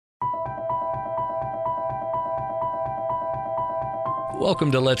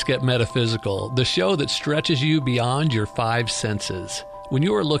Welcome to Let's Get Metaphysical, the show that stretches you beyond your five senses. When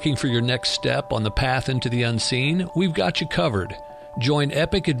you are looking for your next step on the path into the unseen, we've got you covered. Join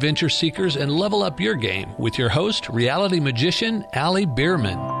epic adventure seekers and level up your game with your host, reality magician Allie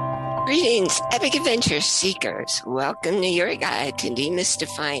Bierman. Greetings, epic adventure seekers. Welcome to your guide to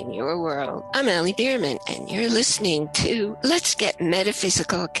demystifying your world. I'm Allie Bierman, and you're listening to Let's Get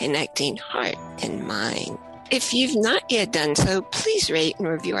Metaphysical, connecting heart and mind. If you've not yet done so, please rate and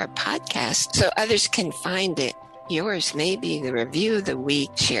review our podcast so others can find it. Yours may be the review of the week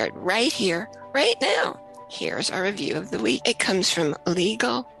shared right here, right now. Here's our review of the week. It comes from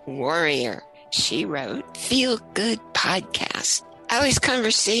Legal Warrior. She wrote, Feel Good Podcast. Allie's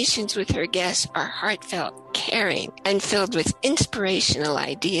conversations with her guests are heartfelt, caring, and filled with inspirational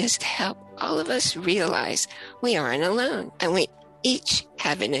ideas to help all of us realize we aren't alone and we each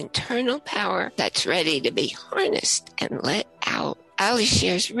have an internal power that's ready to be harnessed and let out. Allie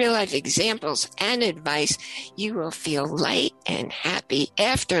shares real-life examples and advice. You will feel light and happy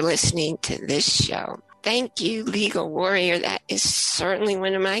after listening to this show. Thank you, Legal Warrior. That is certainly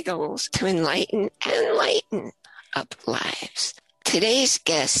one of my goals, to enlighten and lighten up lives. Today's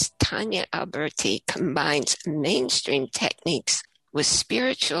guest, Tanya Alberti, combines mainstream techniques with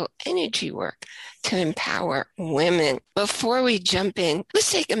spiritual energy work to empower women. Before we jump in,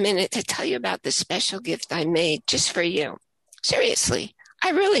 let's take a minute to tell you about the special gift I made just for you. Seriously,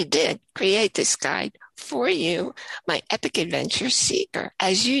 I really did create this guide for you, my epic adventure seeker,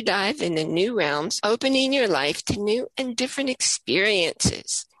 as you dive into new realms, opening your life to new and different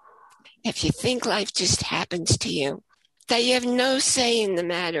experiences. If you think life just happens to you, that you have no say in the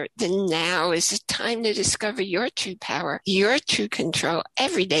matter, then now is the time to discover your true power, your true control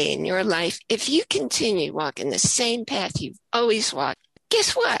every day in your life. If you continue walking the same path you've always walked,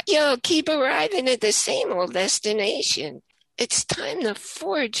 guess what? You'll keep arriving at the same old destination. It's time to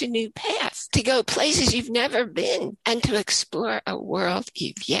forge a new path, to go places you've never been, and to explore a world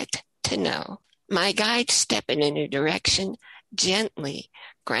you've yet to know. My guide, Step in a New Direction, gently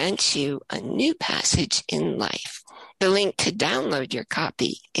grants you a new passage in life. The link to download your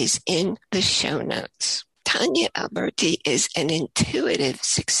copy is in the show notes. Tanya Alberti is an intuitive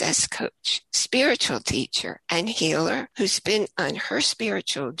success coach, spiritual teacher, and healer who's been on her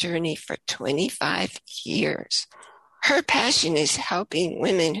spiritual journey for 25 years. Her passion is helping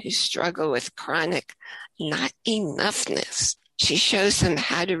women who struggle with chronic not enoughness. She shows them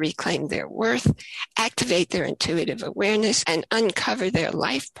how to reclaim their worth, activate their intuitive awareness, and uncover their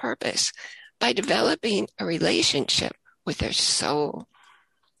life purpose by developing a relationship with their soul.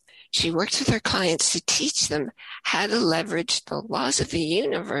 She works with her clients to teach them how to leverage the laws of the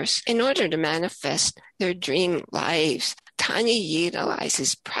universe in order to manifest their dream lives. Tanya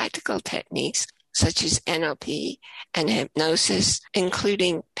utilizes practical techniques such as NLP and hypnosis,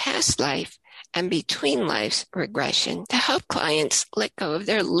 including past life and between lives regression, to help clients let go of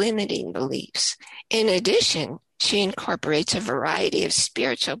their limiting beliefs. In addition, she incorporates a variety of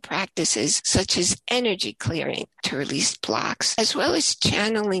spiritual practices such as energy clearing to release blocks, as well as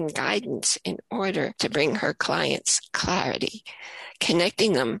channeling guidance in order to bring her clients clarity,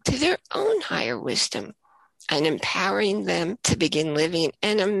 connecting them to their own higher wisdom and empowering them to begin living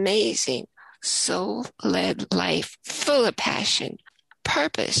an amazing soul-led life full of passion,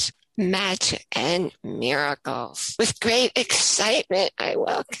 purpose, magic, and miracles. With great excitement, I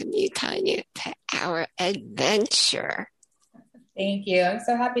welcome you, Tanya, to our adventure. Thank you. I'm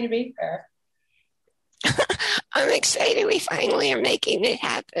so happy to be here. I'm excited. We finally are making it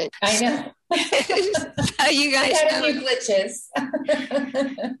happen. I know. So you guys had a few glitches.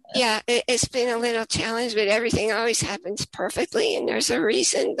 Yeah, it's been a little challenge, but everything always happens perfectly, and there's a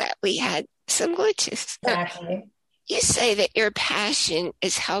reason that we had some glitches. Exactly. You say that your passion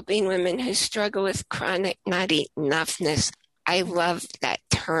is helping women who struggle with chronic not enoughness. I love that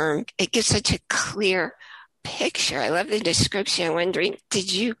term. It gives such a clear picture. I love the description. I'm wondering,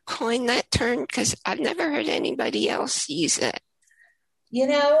 did you coin that term? Because I've never heard anybody else use it. You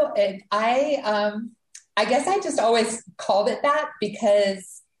know, I guess I just always called it that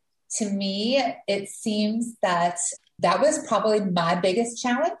because to me, it seems that was probably my biggest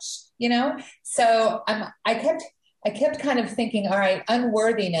challenge, you know? So I kept kind of thinking, all right,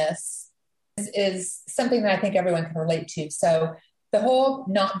 unworthiness is something that I think everyone can relate to. So the whole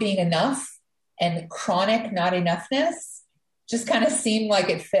not being enough and chronic not enoughness just kind of seemed like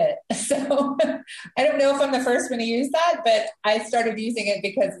it fit. So I don't know if I'm the first one to use that, but I started using it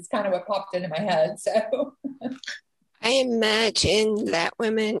because it's kind of what popped into my head. So I imagine that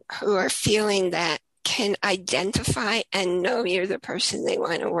women who are feeling that can identify and know you're the person they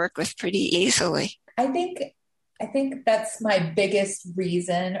want to work with pretty easily. I think I think that's my biggest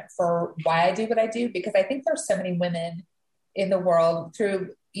reason for why I do what I do, because I think there's so many women in the world,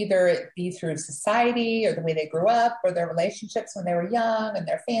 through either it be through society or the way they grew up or their relationships when they were young and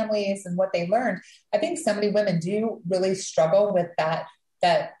their families and what they learned. I think so many women do really struggle with that,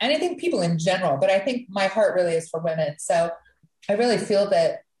 and I think people in general, but I think my heart really is for women. So I really feel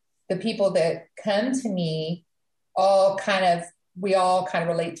that the people that come to me we all kind of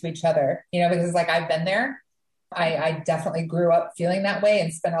relate to each other, because it's like, I've been there. I definitely grew up feeling that way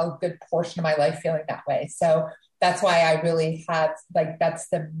and spent a good portion of my life feeling that way. So that's why I really have, that's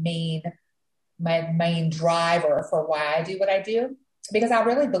my main driver for why I do what I do, because I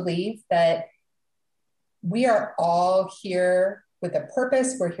really believe that we are all here with a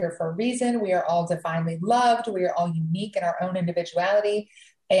purpose. We're here for a reason. We are all divinely loved. We are all unique in our own individuality.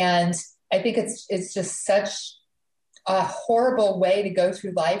 And I think it's just such a horrible way to go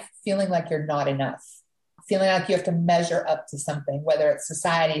through life feeling like you're not enough, feeling like you have to measure up to something, whether it's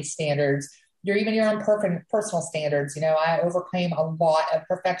society standards, even your own personal standards. I overcame a lot of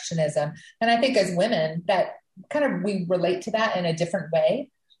perfectionism. And I think as women that we relate to that in a different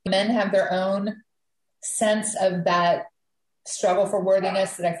way. Men have their own sense of that struggle for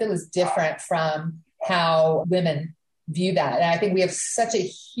worthiness that I feel is different from how women view that. And I think we have such a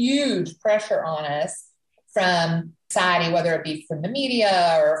huge pressure on us from society, whether it be from the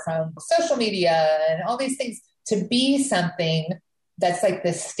media or from social media and all these things, to be something that's like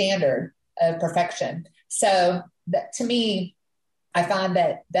this standard of perfection. So that, to me, I find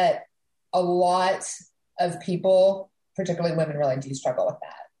that a lot of people, particularly women, really do struggle with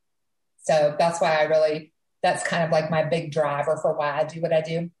that. So that's why that's kind of like my big driver for why I do what I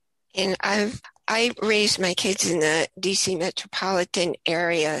do. And I raised my kids in the DC metropolitan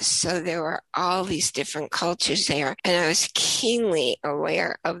area, so there were all these different cultures there. And I was keenly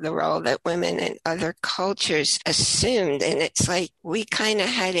aware of the role that women in other cultures assumed. And it's like we kind of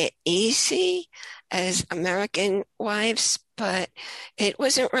had it easy as American wives, but it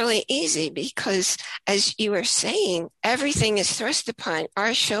wasn't really easy because, as you were saying, everything is thrust upon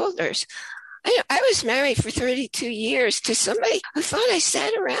our shoulders. I was married for 32 years to somebody who thought I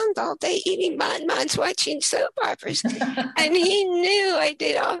sat around all day eating bonbons, watching soap operas. And he knew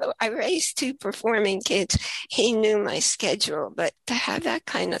I raised 2 performing kids. He knew my schedule, but to have that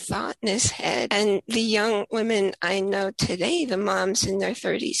kind of thought in his head. And the young women I know today, the moms in their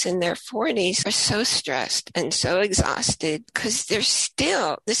 30s and their 40s, are so stressed and so exhausted because this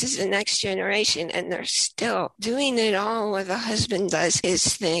is the next generation, and they're still doing it all while the husband does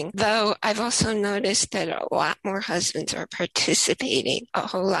his thing. Though I've also noticed that a lot more husbands are participating a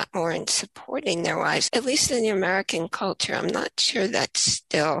whole lot more in supporting their wives, at least in the American culture. I'm not sure that's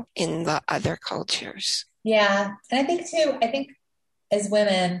still in the other cultures. Yeah. And I think as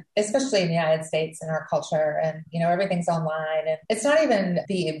women, especially in the United States and our culture, and, everything's online, and it's not even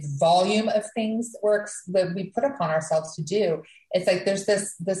the volume of things that we put upon ourselves to do. It's like there's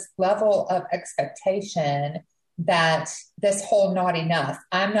this level of expectation that this whole not enough.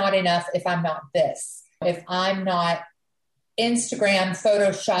 I'm not enough if I'm not this. If I'm not Instagram,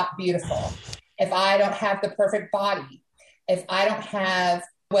 Photoshop beautiful. If I don't have the perfect body. If I don't have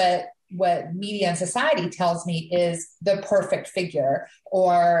what media and society tells me is the perfect figure.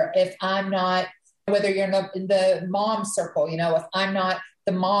 Or if I'm not, whether you're in the mom circle, if I'm not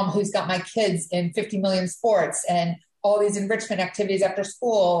the mom who's got my kids in 50 million sports and all these enrichment activities after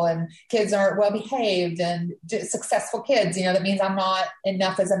school, and kids aren't well behaved and successful kids, that means I'm not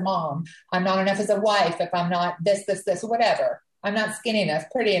enough as a mom. I'm not enough as a wife if I'm not this, whatever. I'm not skinny enough,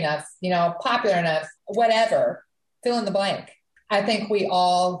 pretty enough, popular enough, whatever, fill in the blank. I think we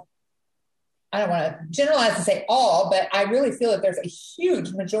all, I don't want to generalize and say all, but I really feel that there's a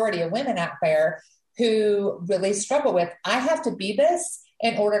huge majority of women out there who really struggle with, I have to be this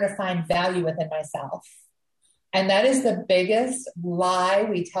in order to find value within myself. And that is the biggest lie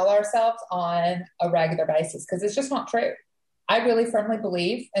we tell ourselves on a regular basis, because it's just not true. I really firmly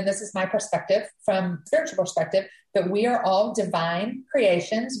believe, and this is my perspective from spiritual perspective, that we are all divine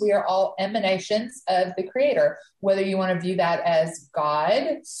creations. We are all emanations of the Creator, whether you want to view that as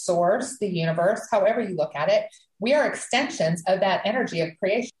God, source, the universe, however you look at it. We are extensions of that energy of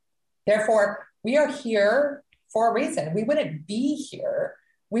creation. Therefore, we are here for a reason. We wouldn't be here.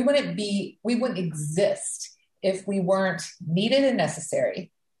 We wouldn't exist if we weren't needed and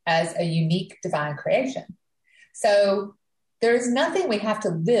necessary as a unique divine creation. So there's nothing we have to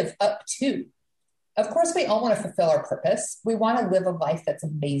live up to. Of course, we all want to fulfill our purpose. We want to live a life that's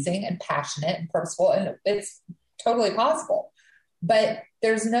amazing and passionate and purposeful, and it's totally possible. But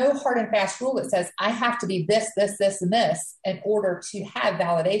there's no hard and fast rule that says I have to be this, and this in order to have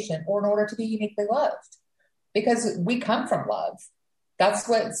validation or in order to be uniquely loved. because we come from love. That's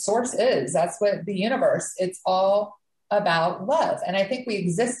what source is. That's what the universe, it's all about love. And I think we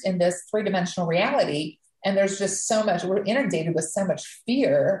exist in this three-dimensional reality. And there's just so much, we're inundated with so much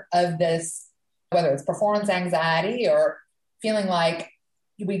fear of this, whether it's performance anxiety or feeling like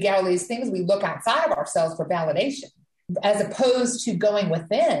we get all these things, we look outside of ourselves for validation, as opposed to going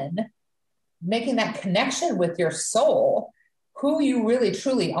within, making that connection with your soul, who you really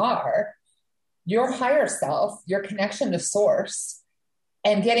truly are, your higher self, your connection to source,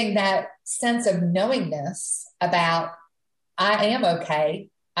 and getting that sense of knowingness about, I am okay.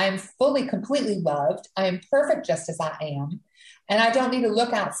 I am fully, completely loved. I am perfect just as I am. And I don't need to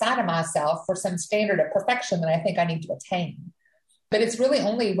look outside of myself for some standard of perfection that I think I need to attain. But it's really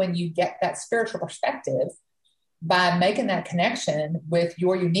only when you get that spiritual perspective, by making that connection with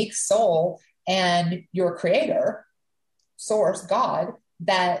your unique soul and your creator, source, God,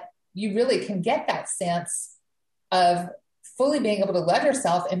 that you really can get that sense of fully being able to love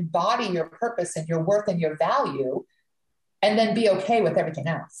yourself, embody your purpose and your worth and your value, and then be okay with everything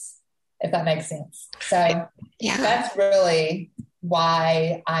else, if that makes sense. So that's really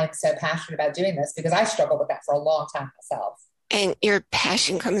why I'm so passionate about doing this, because I struggled with that for a long time myself. And your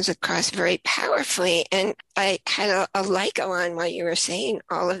passion comes across very powerfully. And I had a light go on while you were saying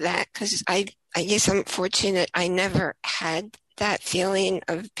all of that, because I guess I'm fortunate I never had that feeling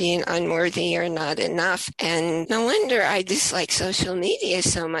of being unworthy or not enough. And no wonder I dislike social media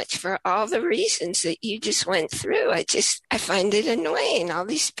so much, for all the reasons that you just went through. I find it annoying. All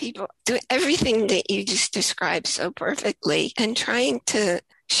these people do everything that you just described so perfectly, and trying to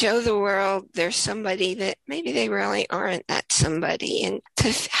show the world there's somebody that maybe they really aren't that somebody. And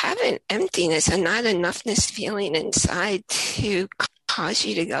to have an emptiness, a not enoughness feeling inside to cause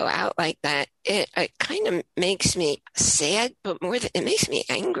you to go out like that, it kind of makes me sad, but more than it makes me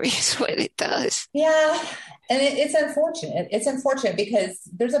angry is what it does. Yeah. And it's unfortunate. It's unfortunate because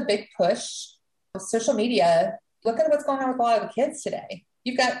there's a big push of social media. Look at what's going on with a lot of the kids today.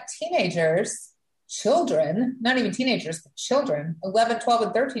 You've got teenagers, children, not even teenagers, but children, 11, 12,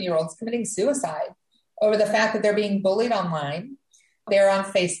 and 13-year-olds committing suicide over the fact that they're being bullied online. They're on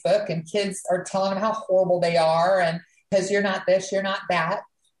Facebook and kids are telling them how horrible they are, and because you're not this, you're not that.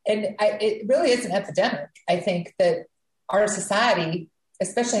 And it really is an epidemic. I think that our society,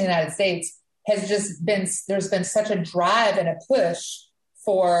 especially in the United States, has just been, there's been such a drive and a push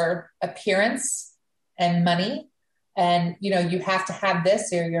for appearance and money. And, you have to have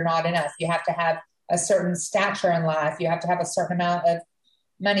this or you're not enough. You have to have a certain stature in life. You have to have a certain amount of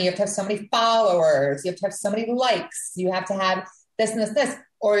money. You have to have so many followers. You have to have so many likes. You have to have this and this,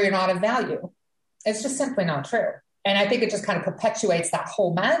 or you're not of value. It's just simply not true. And I think it just kind of perpetuates that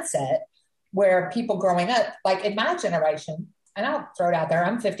whole mindset where people growing up, like in my generation, and I'll throw it out there,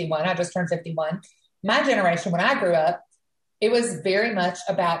 I'm 51. I just turned 51. My generation, when I grew up, it was very much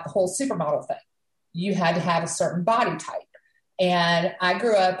about the whole supermodel thing. You had to have a certain body type. And I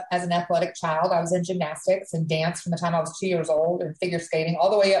grew up as an athletic child. I was in gymnastics and dance from the time I was 2 years old, and figure skating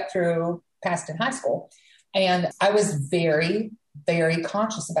all the way up through past in high school. And I was very, very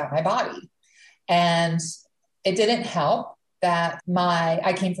conscious about my body. And it didn't help that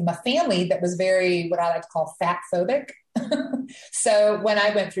I came from a family that was very, what I like to call fat phobic. So when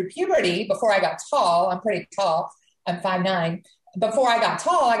I went through puberty, before I got tall, I'm pretty tall, I'm 5'9". Before I got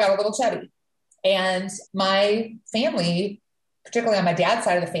tall, I got a little chubby. And my family, particularly on my dad's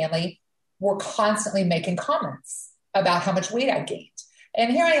side of the family, were constantly making comments about how much weight I gained.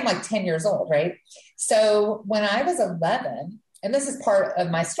 And here I am, like 10 years old, right? So when I was 11, and this is part of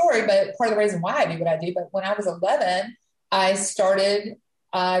my story, but part of the reason why I do what I do, but when I was 11,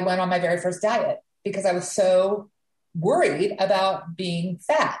 I went on my very first diet because I was so worried about being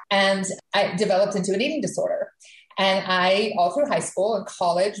fat. And I developed into an eating disorder. And all through high school and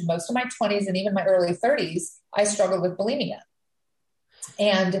college, most of my 20s and even my early 30s, I struggled with bulimia.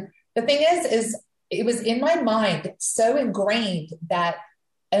 And the thing is it was in my mind so ingrained that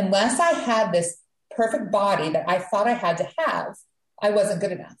unless I had this perfect body that I thought I had to have, I wasn't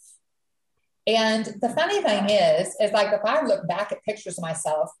good enough. And the funny thing is like, if I look back at pictures of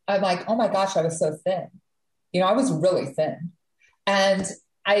myself, I'm like, oh my gosh, I was so thin. I was really thin. And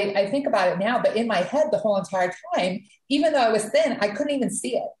I think about it now, but in my head the whole entire time, even though I was thin, I couldn't even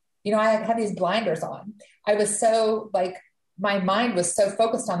see it. I had these blinders on. I was so my mind was so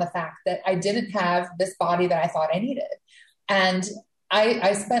focused on the fact that I didn't have this body that I thought I needed. And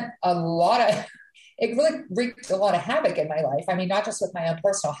I spent it really wreaked a lot of havoc in my life. I mean, not just with my own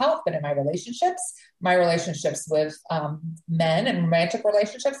personal health, but in my relationships with men and romantic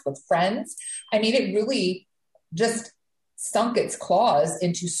relationships with friends. I mean, it really just sunk its claws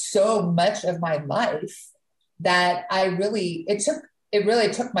into so much of my life that it really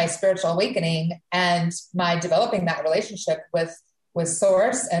took my spiritual awakening and my developing that relationship with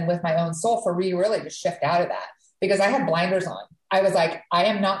source and with my own soul for me really to shift out of that, because I had blinders on. I was like, I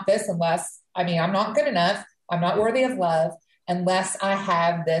am not this I'm not good enough. I'm not worthy of love unless I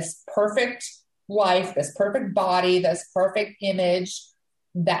have this perfect life, this perfect body, this perfect image.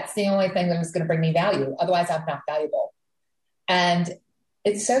 That's the only thing that is going to bring me value. Otherwise, I'm not valuable. And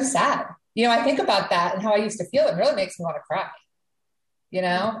it's so sad. I think about that and how I used to feel. It really makes me want to cry,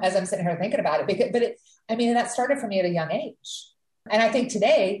 as I'm sitting here thinking about it. That started for me at a young age. And I think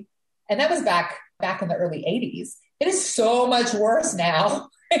today, and that was back in the early 80s, it is so much worse now.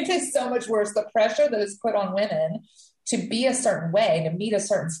 It is so much worse. The pressure that is put on women to be a certain way, to meet a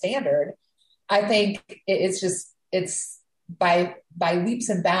certain standard, I think it's by leaps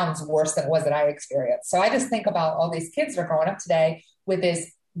and bounds worse than it was that I experienced. So I just think about all these kids that are growing up today with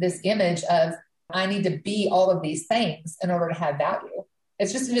this image of, I need to be all of these things in order to have value.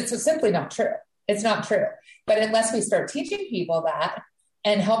 It's simply not true. It's not true. But unless we start teaching people that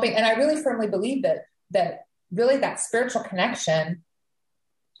and helping, and I really firmly believe that really that spiritual connection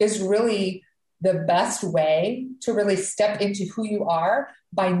is really the best way to really step into who you are,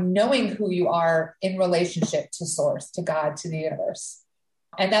 by knowing who you are in relationship to source, to God, to the universe.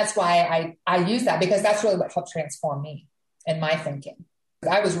 And that's why I use that, because that's really what helped transform me in my thinking.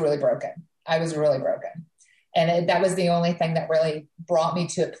 I was really broken. And that was the only thing that really brought me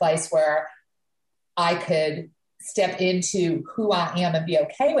to a place where I could step into who I am and be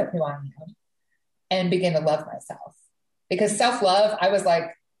okay with who I am and begin to love myself. Because self-love, I was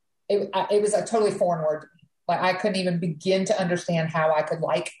like, it was a totally foreign word to me. Like, I couldn't even begin to understand how I could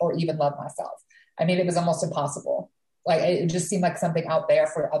like or even love myself. It was almost impossible. Like, it just seemed like something out there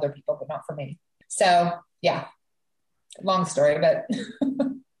for other people, but not for me. So yeah, long story, but.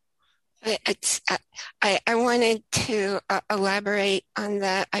 I wanted to elaborate on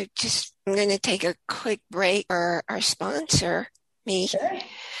that. I'm going to take a quick break for our sponsor, me. Sure.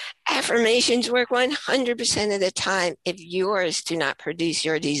 Affirmations work 100% of the time. If yours do not produce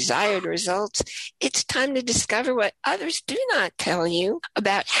your desired results, it's time to discover what others do not tell you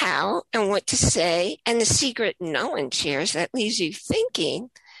about how and what to say, and the secret no one shares that leaves you thinking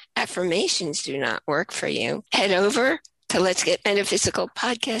affirmations do not work for you. Head over to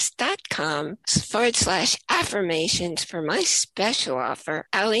letsgetmetaphysical.com/affirmations for my special offer,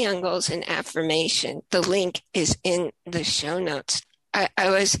 Ali on Goals and Affirmation. The link is in the show notes. I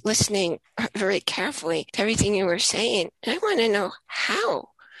was listening very carefully to everything you were saying, and I want to know,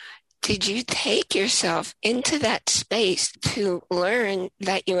 how did you take yourself into that space to learn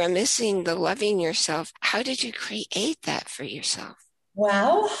that you are missing the loving yourself? How did you create that for yourself?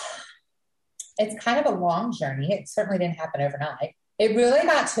 Well, it's kind of a long journey. It certainly didn't happen overnight. It really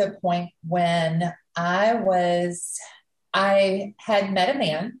got to a point when I had met a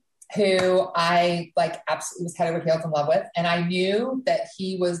man who I absolutely was head over heels in love with. And I knew that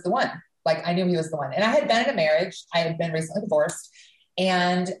he was the one. I knew he was the one. And I had been in a marriage. I had been recently divorced.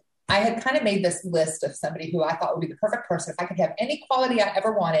 And I had kind of made this list of somebody who I thought would be the perfect person. If I could have any quality I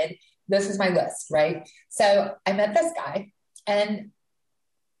ever wanted, this was my list, right? So I met this guy, and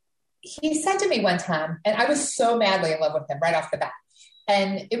he said to me one time, and I was so madly in love with him right off the bat.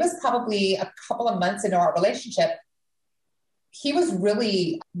 And it was probably a couple of months into our relationship. We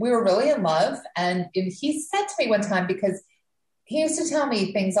were really in love. And he said to me one time, because he used to tell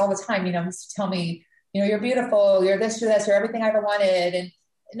me things all the time, he used to tell me, you're beautiful, you're this, you're everything I ever wanted. And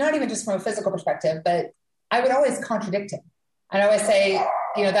not even just from a physical perspective, but I would always contradict him. I'd always say,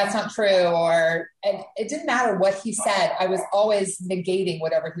 that's not true. And it didn't matter what he said. I was always negating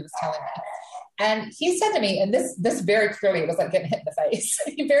whatever he was telling me. And he said to me, and this very clearly was like getting hit in the face.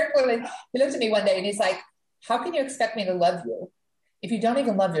 He looked at me one day and he's like, how can you expect me to love you if you don't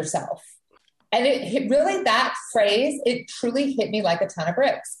even love yourself? And it really, that phrase, it truly hit me like a ton of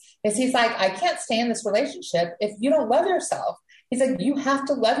bricks. Because he's like, I can't stay in this relationship if you don't love yourself. He's like, you have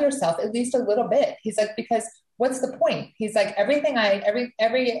to love yourself at least a little bit. He's like, because what's the point? He's like, every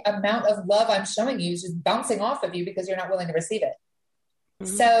amount of love I'm showing you is just bouncing off of you because you're not willing to receive it.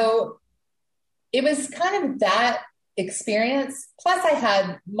 Mm-hmm. So it was kind of that experience. Plus I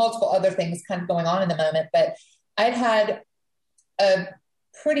had multiple other things kind of going on in the moment, but I'd had a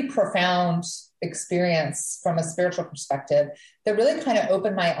pretty profound experience from a spiritual perspective that really kind of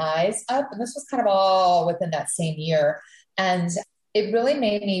opened my eyes up. And this was kind of all within that same year. And it really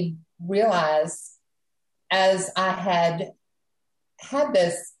made me realize, as I had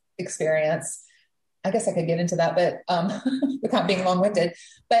this experience, I guess I could get into that, but without being long-winded,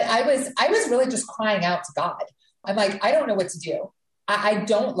 but I was really just crying out to God. I'm like, I don't know what to do. I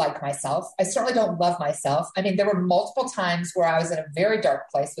don't like myself. I certainly don't love myself. I mean, there were multiple times where I was in a very dark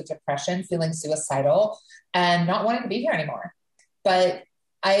place with depression, feeling suicidal and not wanting to be here anymore. But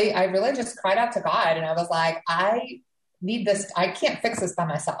I really just cried out to God, and I was like, I need this. I can't fix this by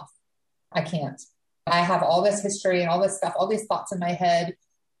myself. I can't. I have all this history and all this stuff, all these thoughts in my head,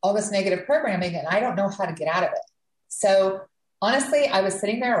 all this negative programming, and I don't know how to get out of it. So honestly, I was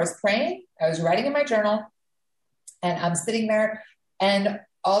sitting there, I was praying, I was writing in my journal, and I'm sitting there, and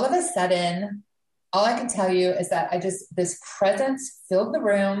all of a sudden, all I can tell you is that this presence filled the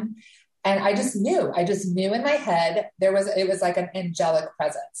room, and I just knew in my head, it was like an angelic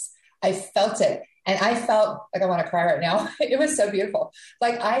presence. I felt it. And I felt like I want to cry right now. It was so beautiful.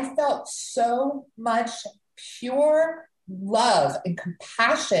 Like I felt so much pure love and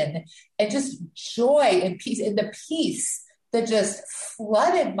compassion and just joy and peace, and the peace that just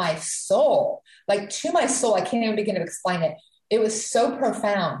flooded my soul, like to my soul. I can't even begin to explain it. It was so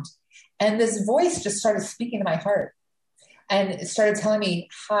profound. And this voice just started speaking to my heart, and it started telling me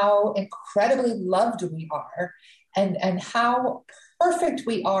how incredibly loved we are, and how perfect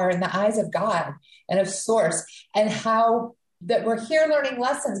we are in the eyes of God and of Source, and how that we're here learning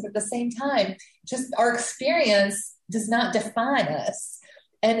lessons, but at the same time, just our experience does not define us.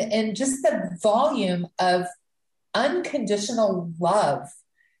 And just the volume of unconditional love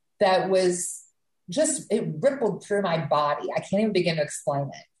that was just, it rippled through my body. I can't even begin to explain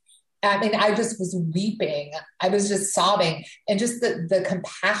it. I mean, I just was weeping. I was just sobbing, and just the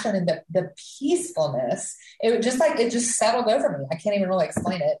compassion and the peacefulness. It just settled over me. I can't even really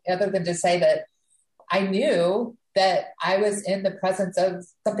explain it other than to say that I knew that I was in the presence of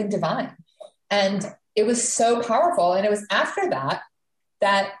something divine, and it was so powerful. And it was after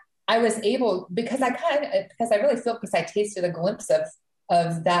that I was able, because I really feel, because I tasted a glimpse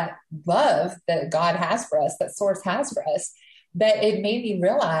of that love that God has for us, that Source has for us, that it made me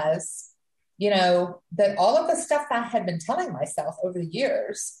realize, that all of the stuff that I had been telling myself over the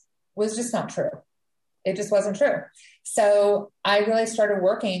years was just not true. It just wasn't true. So I really started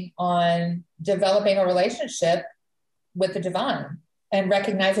working on developing a relationship with the divine and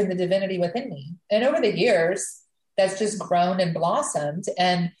recognizing the divinity within me. And over the years, that's just grown and blossomed.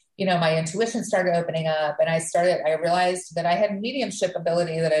 And, my intuition started opening up, and I realized that I had mediumship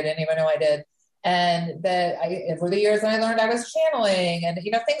ability that I didn't even know I did. And that over the years, I learned I was channeling, and,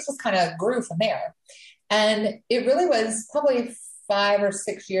 things just kind of grew from there. And it really was probably 5 or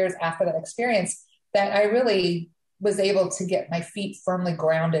 6 years after that experience that I really was able to get my feet firmly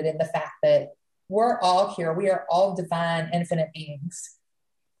grounded in the fact that we're all here. We are all divine, infinite beings,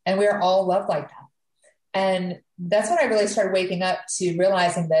 and we are all loved like that. And that's when I really started waking up to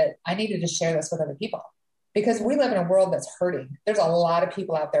realizing that I needed to share this with other people, because we live in a world that's hurting. There's a lot of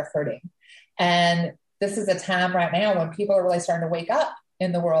people out there hurting. And this is a time right now when people are really starting to wake up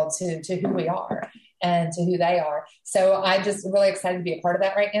in the world to who we are and to who they are. So I just really excited to be a part of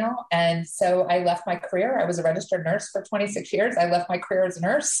that right now. And so I left my career. I was a registered nurse for 26 years. I left my career as a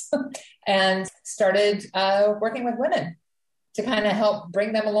nurse and started working with women to kind of help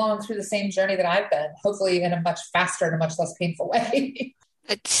bring them along through the same journey that I've been, hopefully in a much faster and a much less painful way.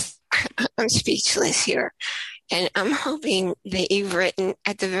 I'm speechless here. And I'm hoping that you've written,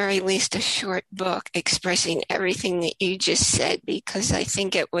 at the very least, a short book expressing everything that you just said, because I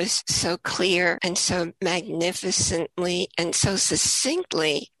think it was so clear and so magnificently and so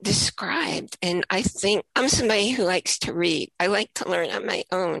succinctly described. And I think I'm somebody who likes to read. I like to learn on my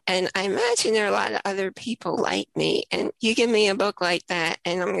own. And I imagine there are a lot of other people like me. And you give me a book like that,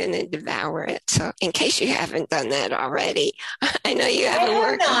 and I'm going to devour it. So in case you haven't done that already, I know you haven't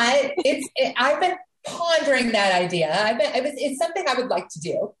worked. I have not. I've been pondering that idea. It's something I would like to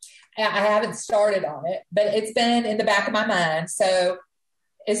do. I haven't started on it, but it's been in the back of my mind. So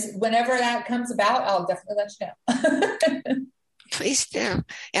whenever that comes about, I'll definitely let you know. Please do.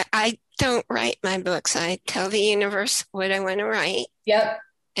 I don't write my books. I tell the universe what I want to write. Yep.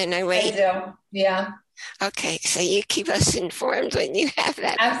 And I wait. I do. Yeah. Okay. So you keep us informed when you have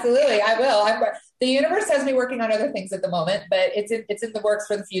that. Absolutely. I will. The universe has me working on other things at the moment, but it's in the works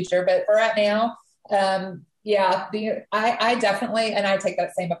for the future. But for right now, I definitely, and I take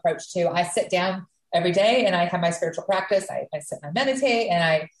that same approach too. I sit down every day and I have my spiritual practice. I sit and I meditate,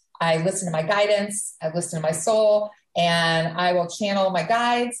 and I listen to my guidance. I listen to my soul, and I will channel my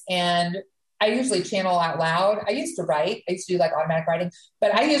guides, and I usually channel out loud. I used to write. I used to do like automatic writing,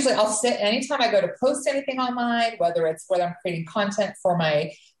 but I'll sit anytime I go to post anything online, whether I'm creating content for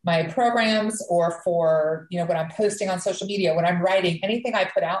my programs or for, when I'm posting on social media, when I'm writing, anything I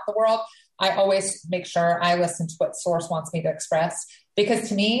put out in the world, I always make sure I listen to what Source wants me to express, because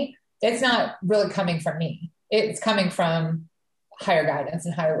to me, it's not really coming from me. It's coming from higher guidance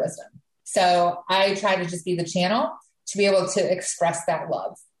and higher wisdom. So I try to just be the channel to be able to express that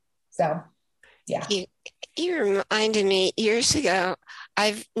love. So, yeah. You reminded me years ago,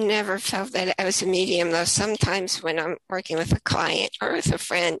 I've never felt that I was a medium, though sometimes when I'm working with a client or with a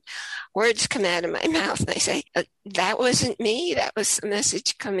friend, words come out of my mouth and I say, that wasn't me. That was the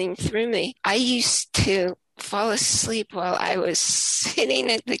message coming through me. I used to fall asleep while I was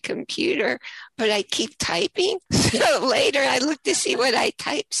sitting at the computer, but I keep typing. So later I look to see what I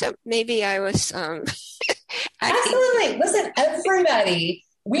typed. So maybe I was... Absolutely. Listen, everybody,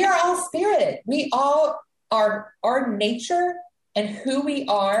 we are all spirit. We all are, our nature and who we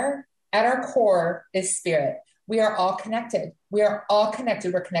are at our core is spirit. We are all connected. We are all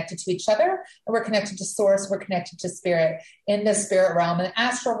connected. We're connected to each other, and we're connected to source. We're connected to spirit in the spirit realm, in the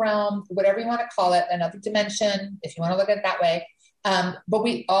astral realm, whatever you want to call it, another dimension, if you want to look at it that way. But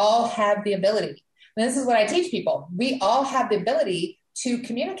we all have the ability. And this is what I teach people. We all have the ability to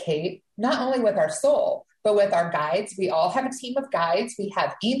communicate not only with our soul, but with our guides. We all have a team of guides. We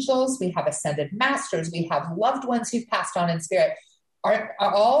have angels. We have ascended masters. We have loved ones who've passed on in spirit, are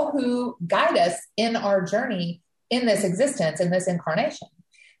all who guide us in our journey in this existence, in this incarnation.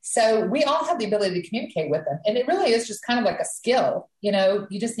 So we all have the ability to communicate with them. And it really is just kind of like a skill. You know,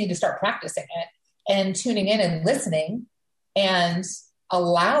 you just need to start practicing it and tuning in and listening and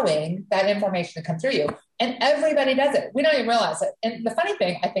allowing that information to come through you. And everybody does it. We don't even realize it. And the funny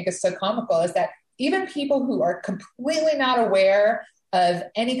thing I think is so comical is that even people who are completely not aware of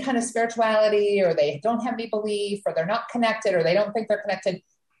any kind of spirituality, or they don't have any belief, or they're not connected, or they don't think they're connected,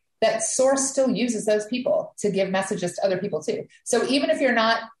 that source still uses those people to give messages to other people too. So even if you're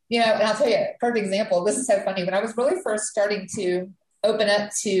not, you know, and I'll tell you a perfect example, this is so funny. When I was really first starting to open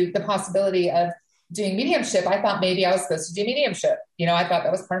up to the possibility of doing mediumship, I thought maybe I was supposed to do mediumship. You know, I thought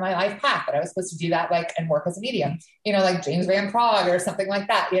that was part of my life path, that I was supposed to do that, like, and work as a medium, you know, like James Van Praagh or something like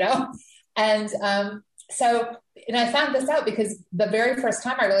that, you know? And and I found this out because the very first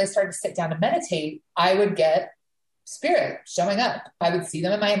time I really started to sit down and meditate, I would get spirit showing up. I would see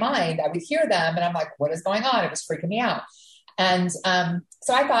them in my mind. I would hear them. And I'm like, what is going on? It was freaking me out. And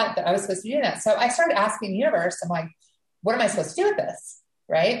so I thought that I was supposed to do that. So I started asking the universe, I'm like, what am I supposed to do with this?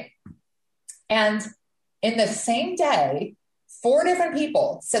 Right. And in the same day, 4 different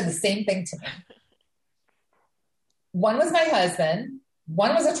people said the same thing to me. One was my husband.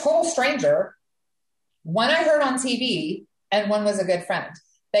 One was a total stranger. One I heard on TV, and one was a good friend.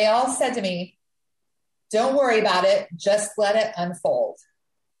 They all said to me, don't worry about it. Just let it unfold.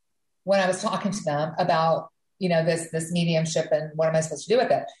 When I was talking to them about, you know, this mediumship and what am I supposed to do with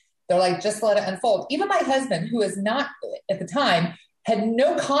it? They're like, just let it unfold. Even my husband, who is not at the time, had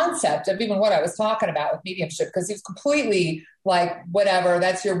no concept of even what I was talking about with mediumship, because he was completely like, whatever,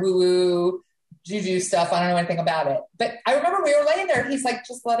 that's your woo-woo juju stuff. I don't know anything about it. But I remember we were laying there. He's like,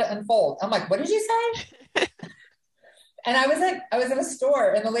 just let it unfold. I'm like, what did you say? And I was in a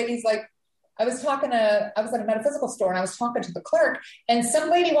store, and the lady's like, I was at a metaphysical store, and I was talking to the clerk, and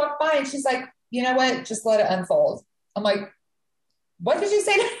some lady walked by, and she's like, you know what? Just let it unfold. I'm like, what did you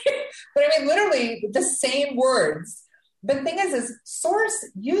say to me? But I mean, literally the same words. But the thing is source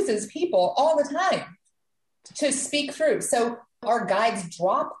uses people all the time to speak through. So our guides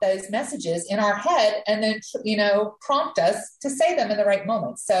drop those messages in our head and then, you know, prompt us to say them in the right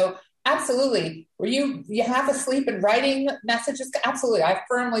moment. So absolutely. Were you half asleep and writing messages? Absolutely. I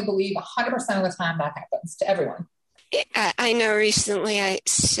firmly believe 100% of the time that happens to everyone. I know recently I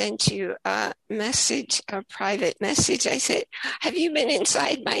sent you a message, a private message. I said, have you been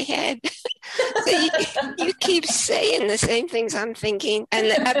inside my head? So you keep saying the same things I'm thinking. And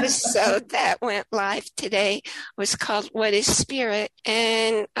the episode that went live today was called What is Spirit?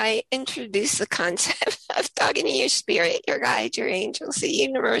 And I introduced the concept of talking to your spirit, your guide, your angels, the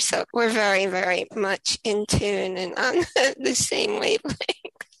universe. So we're very, very much in tune and on the same wavelength.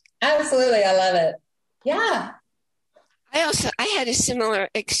 Absolutely. I love it. Yeah. I had a similar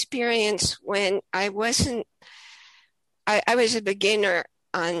experience when I was a beginner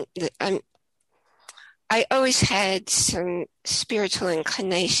I always had some spiritual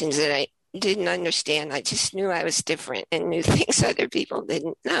inclinations that I didn't understand. I just knew I was different and knew things other people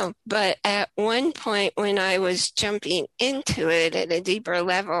didn't know. But at one point when I was jumping into it at a deeper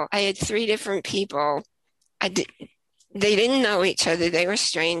level, I had 3 different people. They didn't know each other. They were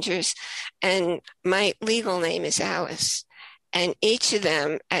strangers. And my legal name is Alice. And each of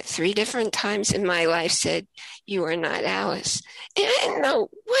them at 3 different times in my life said, you are not Alice. And I didn't know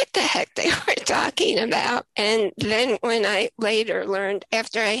what the heck they were talking about. And then when I later learned,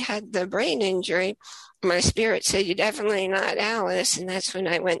 after I had the brain injury, my spirit said, you're definitely not Alice. And that's when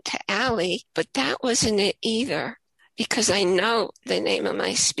I went to Allie. But that wasn't it either. because I know the name of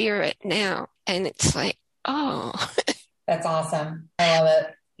my spirit now. And it's like, oh. That's awesome. I love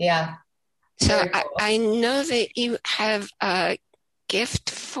it. Yeah. So cool. I know that you have a gift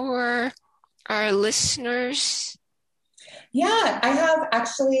for our listeners. Yeah, I have a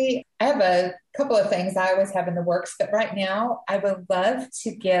couple of things I always have in the works, but right now I would love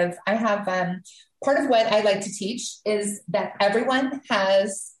to give, I have, part of what I like to teach is that everyone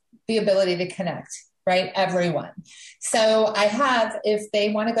has the ability to connect, right? Everyone. So I have, if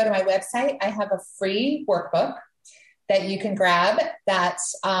they want to go to my website, I have a free workbook that you can grab that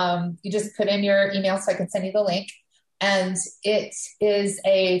you just put in your email so I can send you the link. And it is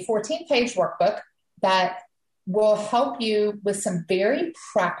a 14-page workbook that will help you with some very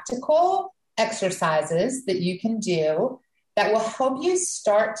practical exercises that you can do that will help you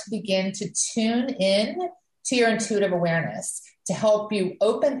start to begin to tune in to your intuitive awareness, to help you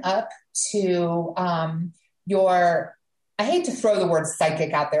open up to I hate to throw the word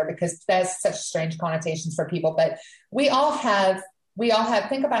psychic out there because that's such strange connotations for people, but we all have,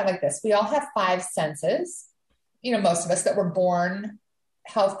 think about it like this. We all have 5 senses, most of us that were born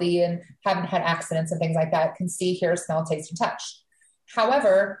healthy and haven't had accidents and things like that can see, hear, smell, taste, and touch.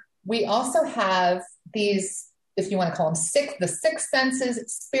 However, we also have these, if you want to call them the 6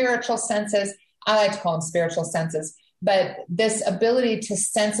 senses, spiritual senses. I like to call them spiritual senses, but this ability to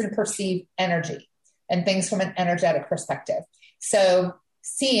sense and perceive energy and things from an energetic perspective. So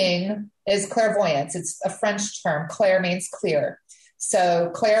seeing is clairvoyance. It's a French term. Clair means clear.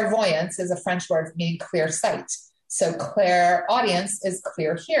 So clairvoyance is a French word meaning clear sight. So clairaudience is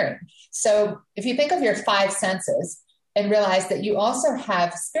clear hearing. So if you think of your 5 senses and realize that you also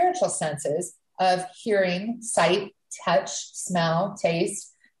have spiritual senses of hearing, sight, touch, smell,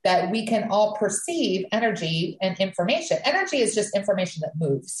 taste, that we can all perceive energy and information. Energy is just information that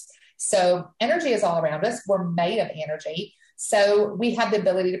moves. So energy is all around us. We're made of energy. So we have the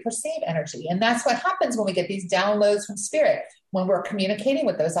ability to perceive energy. And that's what happens when we get these downloads from spirit, when we're communicating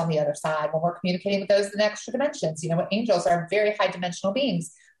with those on the other side, when we're communicating with those in the extra dimensions. Angels are very high dimensional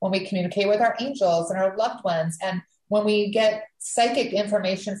beings. When we communicate with our angels and our loved ones, and when we get psychic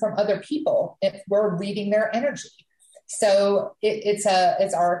information from other people, if we're reading their energy. So it's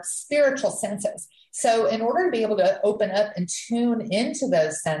our spiritual senses. So in order to be able to open up and tune into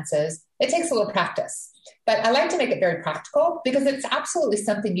those senses, it takes a little practice. But I like to make it very practical because it's absolutely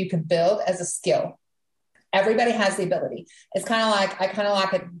something you can build as a skill. Everybody has the ability. It's kind of like, I kind of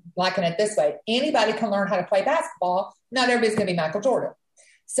liken it this way. Anybody can learn how to play basketball. Not everybody's going to be Michael Jordan.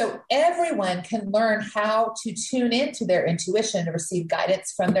 So everyone can learn how to tune into their intuition to receive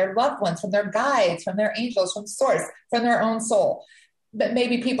guidance from their loved ones, from their guides, from their angels, from source, from their own soul. But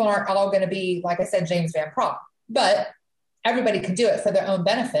maybe people aren't all going to be, like I said, James Van Praagh, but everybody can do it for their own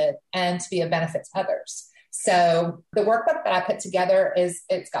benefit and to be a benefit to others. So the workbook that I put together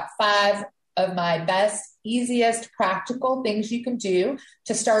it's got 5 of my best, easiest, practical things you can do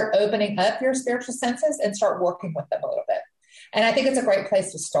to start opening up your spiritual senses and start working with them a little bit. And I think it's a great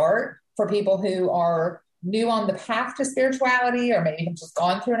place to start for people who are new on the path to spirituality, or maybe have just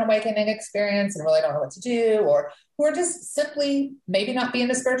gone through an awakening experience and really don't know what to do, or who are just simply maybe not being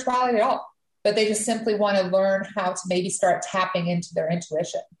into spirituality at all, but they just simply want to learn how to maybe start tapping into their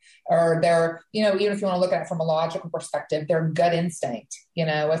intuition or their, even if you want to look at it from a logical perspective, their gut instinct,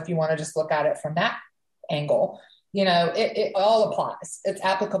 if you want to just look at it from that angle, it all applies. It's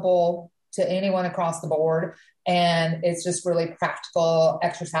applicable to anyone across the board. And it's just really practical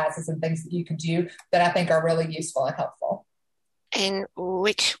exercises and things that you can do that I think are really useful and helpful. And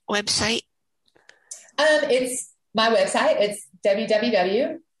which website? It's my website. It's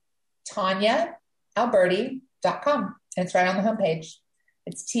www.TonyaAlberti.com. And it's right on the homepage.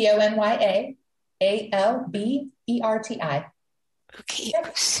 It's TonyaAlberti. Okay,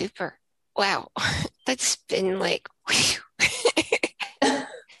 super. Wow. That's been like, whew.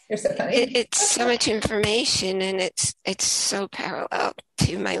 You're so funny. It's so much information, and it's so parallel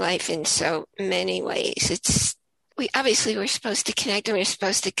to my life in so many ways. We're supposed to connect, and we're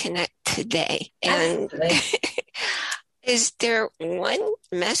supposed to connect today. And is there one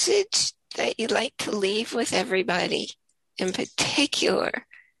message that you'd like to leave with everybody in particular?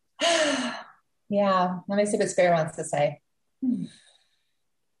 Yeah, let me see what Spare wants to say.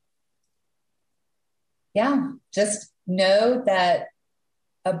 Yeah, just know that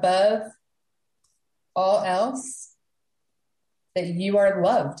above all else, that you are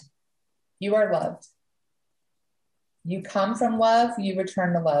loved. You are loved. You come from love, you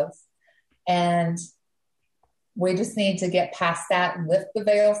return to love. And we just need to get past that, lift the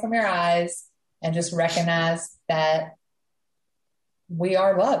veil from your eyes, and just recognize that we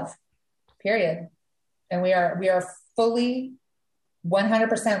are love, period. And we are fully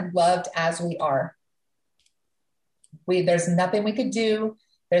 100% loved as we are. There's nothing we could do.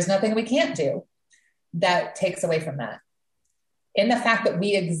 There's nothing we can't do that takes away from that. In the fact that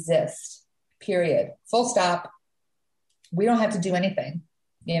we exist, period, full stop. We don't have to do anything,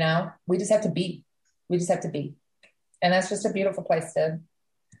 we just have to be. We just have to be. And that's just a beautiful place to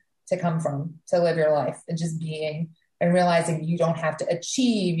come from, to live your life, and just being and realizing you don't have to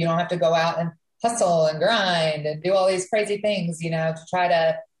achieve. You don't have to go out and hustle and grind and do all these crazy things, to try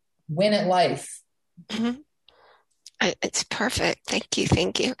to win at life. Mm-hmm. It's perfect. Thank you.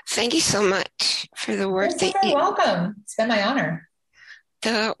 Thank you. Thank you so much for the work that you... You're welcome. It's been my honor.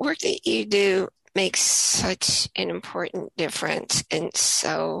 The work that you do makes such an important difference in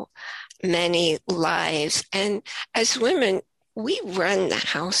so many lives. And as women, we run the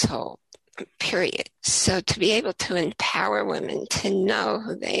household, period. So to be able to empower women to know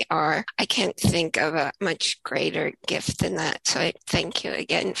who they are, I can't think of a much greater gift than that. So I thank you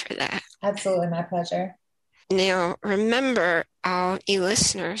again for that. Absolutely. My pleasure. Now, remember, all you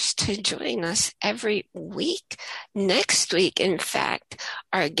listeners, to join us every week. Next week, in fact,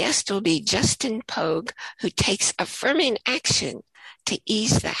 our guest will be Justin Pogue, who takes affirming action to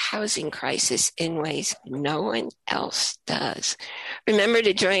ease the housing crisis in ways no one else does. Remember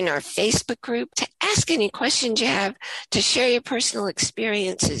to join our Facebook group, to ask any questions you have, to share your personal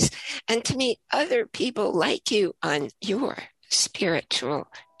experiences, and to meet other people like you on your spiritual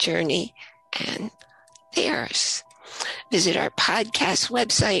journey and theirs. Visit our podcast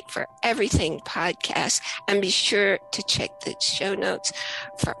website for everything podcast, and be sure to check the show notes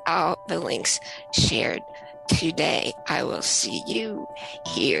for all the links shared today. I will see you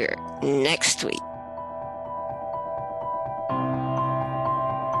here next week.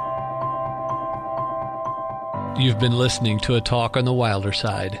 You've been listening to a talk on the wilder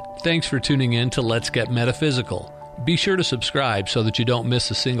side. Thanks for tuning in to Let's Get Metaphysical. Be sure to subscribe so that you don't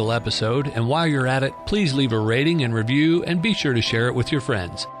miss a single episode, and while you're at it, please leave a rating and review, and be sure to share it with your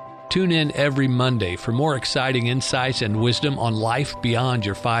friends. Tune in every Monday for more exciting insights and wisdom on life beyond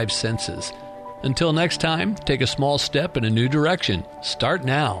your five senses. Until next time, take a small step in a new direction. Start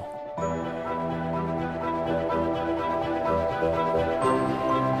now.